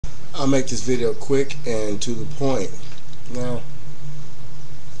I'll make this video quick and to the point. Now,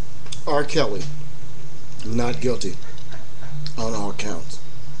 R. Kelly, not guilty on all counts.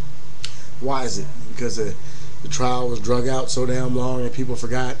 Why is it? Because the trial was drug out so damn long and people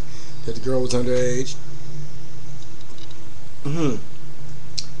forgot that the girl was underage?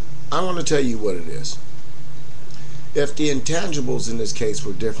 I want to tell you what it is. If the intangibles in this case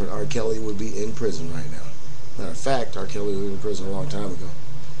were different, R. Kelly would be in prison right now. Matter of fact, R. Kelly was in prison a long time ago.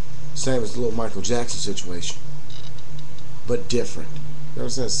 Same as the little Michael Jackson situation. But different. You know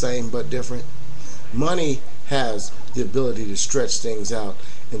what I'm saying? Same but different. Money has the ability to stretch things out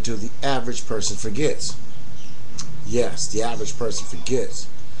until the average person forgets. Yes, the average person forgets.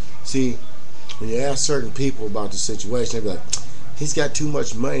 See, when you ask certain people about the situation, they be like, he's got too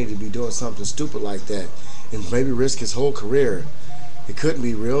much money to be doing something stupid like that and maybe risk his whole career. It couldn't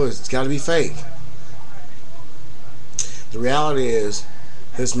be real. It's got to be fake. The reality is,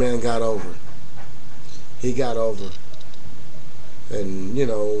 this man got over. He got over. And, you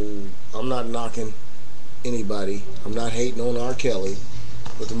know, I'm not knocking anybody. I'm not hating on R. Kelly.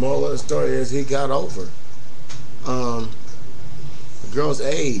 But the moral of the story is he got over. The girl's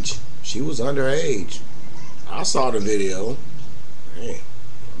age. She was underage. I saw the video. Hey,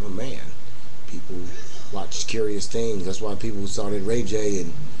 I'm a man. People watch curious things. That's why people started Ray J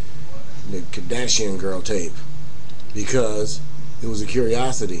and the Kardashian girl tape. Because it was a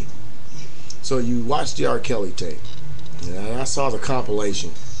curiosity. So you watch the R. Kelly tape. And I saw the compilation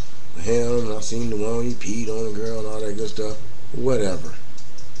of him, and I seen the one he peed on the girl and all that good stuff. Whatever.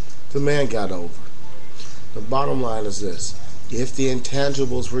 The man got over. The bottom line is this. If the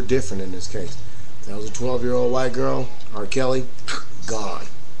intangibles were different in this case, that was a 12-year-old white girl, R. Kelly, gone.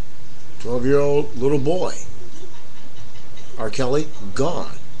 12-year-old little boy, R. Kelly,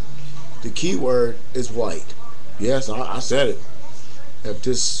 gone. The key word is white. Yes, I said it. If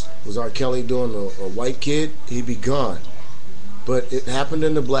this was R. Kelly doing a white kid, he'd be gone. But it happened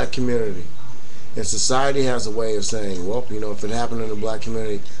in the black community. And society has a way of saying, well, you know, if it happened in the black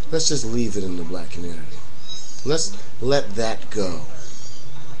community, let's just leave it in the black community. Let's let that go.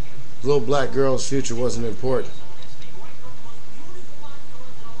 The little black girl's future wasn't important.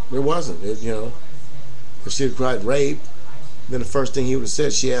 It wasn't. You know, if she had cried rape, then the first thing he would have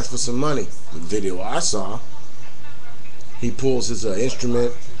said, she asked for some money. The video I saw, he pulls his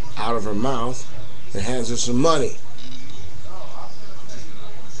instrument out of her mouth and hands her some money.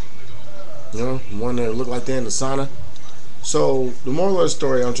 You know, one that looked like they're in the sauna. So the moral of the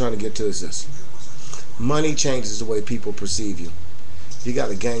story I'm trying to get to is this. Money changes the way people perceive you. If you got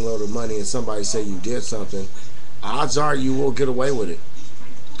a gang load of money and somebody say you did something, odds are you will get away with it.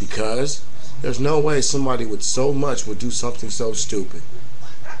 Because there's no way somebody with so much would do something so stupid.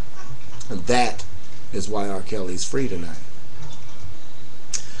 And that is why R. Kelly's free tonight.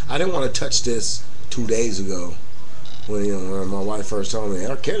 I didn't want to touch this 2 days ago when, you know, when my wife first told me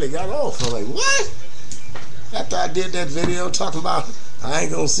R. Kelly got off. I'm like, what? After I did that video talking about I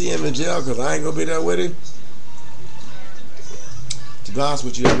ain't gonna see him in jail because I ain't gonna be there with him. To be honest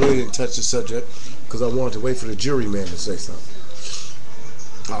with you, I really didn't touch the subject because I wanted to wait for the juryman to say something.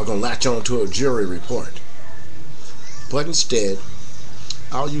 I was gonna latch on to a jury report. But instead,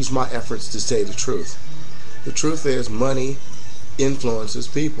 I'll use my efforts to say the truth. The truth is, money influences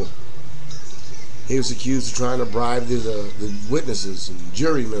people. He was accused of trying to bribe the witnesses and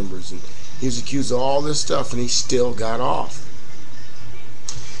jury members, and he was accused of all this stuff, and he still got off.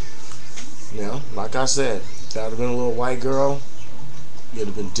 Now, like I said, if that would have been a little white girl, it would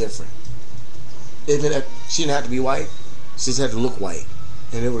have been different. Even if she didn't have to be white, she just had to look white,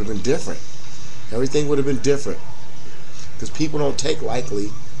 and it would have been different. Everything would have been different. Because people don't take lightly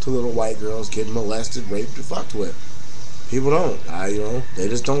to little white girls getting molested, raped, or fucked with. People don't. You know, they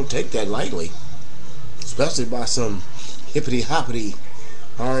just don't take that lightly. Especially by some hippity-hoppity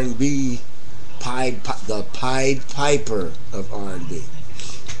R&B the Pied Piper of R&B.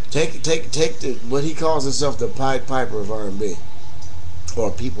 Take what he calls himself, the Pied Piper of R&B. Or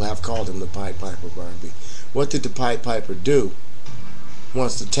people have called him the Pied Piper of R&B. What did the Pied Piper do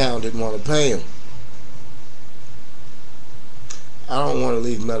once the town didn't want to pay him? I don't want to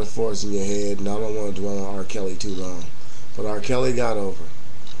leave metaphors in your head, and I don't want to dwell on R. Kelly too long. But R. Kelly got over.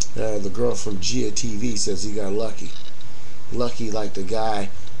 The girl from Gia TV says he got lucky. Lucky like the guy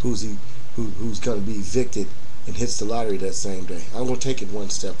who's going to be evicted and hits the lottery that same day. I'm going to take it one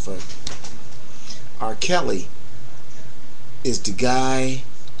step further. R. Kelly is the guy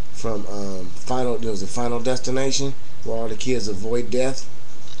from Final Destination, where all the kids avoid death.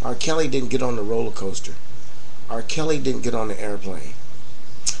 R. Kelly didn't get on the roller coaster. R. Kelly didn't get on the airplane.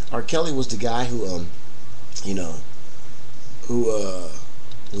 R. Kelly was the guy who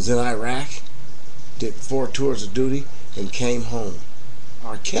was in Iraq, did 4 tours of duty, and came home.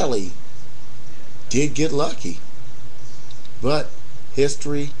 R. Kelly did get lucky, but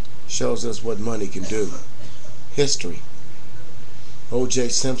history shows us what money can do. History. O.J.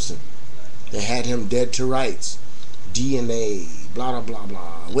 Simpson, they had him dead to rights. DNA, blah, blah, blah,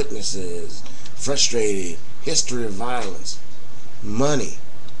 blah, witnesses, frustrated, history of violence. Money.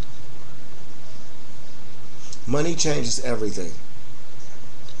 Money changes everything.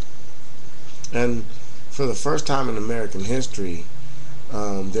 And for the first time in American history,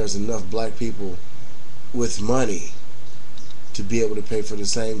 there's enough black people with money to be able to pay for the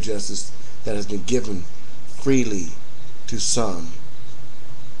same justice that has been given freely to some.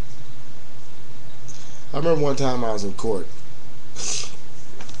 I remember one time I was in court,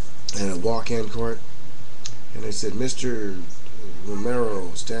 in a walk-in court, and they said, "Mr.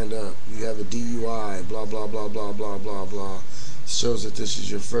 Romero, stand up. You have a DUI, blah, blah, blah, blah, blah, blah, blah. Shows that this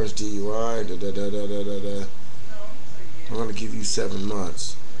is your first DUI, da, da, da, da, da, da, da. I'm going to give you 7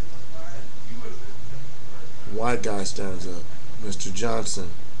 months. White guy stands up. Mr. Johnson,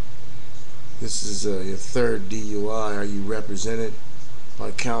 this is your 3rd DUI. Are you represented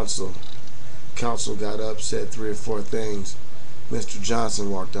by counsel?" Counsel got up, said 3 or 4 things. Mr.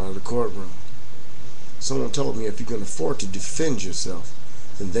 Johnson walked out of the courtroom. Someone told me if you can afford to defend yourself,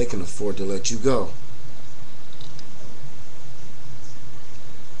 then they can afford to let you go.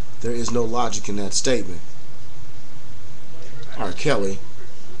 There is no logic in that statement. R. Kelly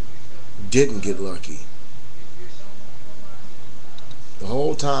didn't get lucky. The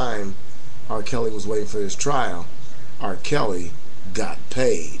whole time R. Kelly was waiting for his trial, R. Kelly got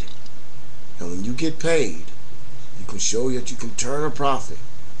paid. And when you get paid, you can show that you can turn a profit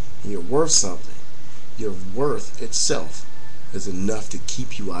and you're worth something. Your worth itself is enough to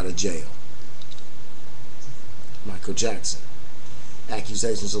keep you out of jail. Michael Jackson.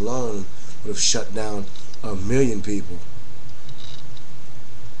 Accusations alone would have shut down 1 million people.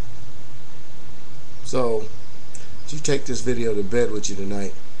 So, if you take this video to bed with you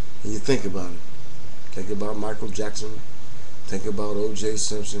tonight and you think about it, think about Michael Jackson, think about O.J.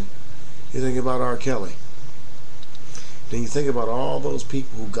 Simpson, you think about R. Kelly, then you think about all those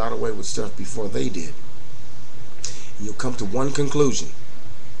people who got away with stuff before they did, and you'll come to one conclusion.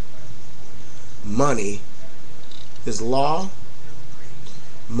 Money is law,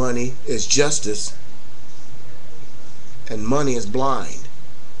 money is justice, and money is blind.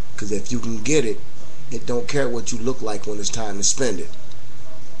 Because if you can get it, it don't care what you look like when it's time to spend it.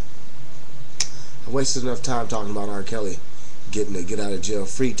 I wasted enough time talking about R. Kelly getting a get out of jail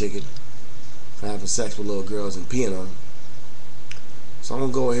free ticket for having sex with little girls and peeing on them. So I'm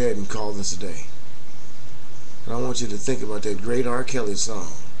going to go ahead and call this a day. And I want you to think about that great R. Kelly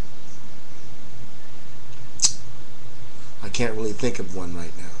song. I can't really think of one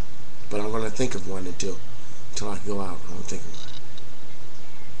right now, but I'm going to think of one until I can go out. I'm going to think of one.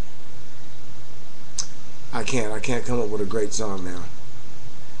 I can't come up with a great song now.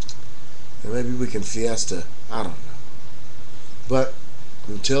 And maybe we can fiesta. I don't know. But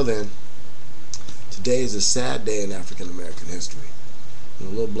until then, today is a sad day in African American history. And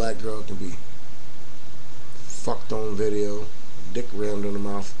a little black girl can be fucked on video, dick rammed in the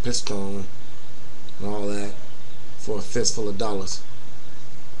mouth, pissed on, and all that for a fistful of dollars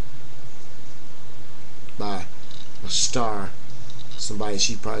by a star, somebody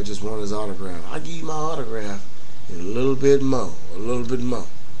she probably just wanted his autograph. I give you my autograph and a little bit more, a little bit more.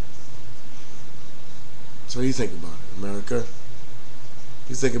 So what do you think about it, America?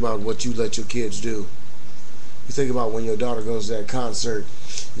 You think about what you let your kids do. You think about when your daughter goes to that concert,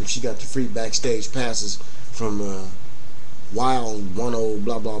 if she got the free backstage passes from Wild 10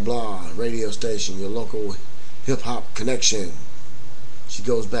 blah blah blah radio station, your local hip hop connection. She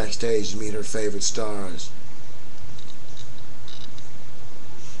goes backstage to meet her favorite stars.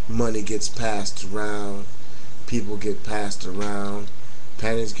 Money gets passed around, people get passed around,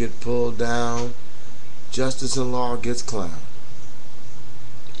 panties get pulled down, justice and law gets clowned.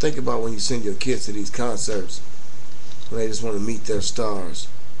 Think about when you send your kids to these concerts, when they just want to meet their stars,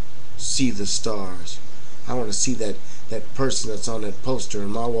 see the stars. I want to see that person that's on that poster in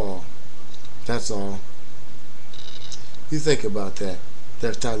my wall. That's all. You think about that.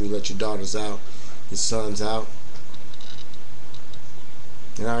 Next time you let your daughters out, your sons out.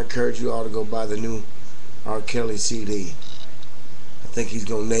 And I encourage you all to go buy the new R. Kelly CD. I think he's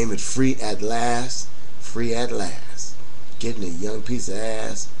going to name it Free at Last. Free at Last. Getting a young piece of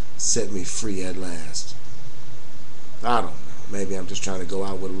ass set me free at last. I don't know. Maybe I'm just trying to go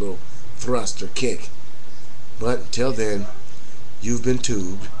out with a little thrust or kick. But until then, you've been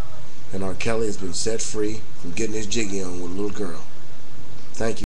tubed, and R. Kelly has been set free from getting his jiggy on with a little girl. Thank you.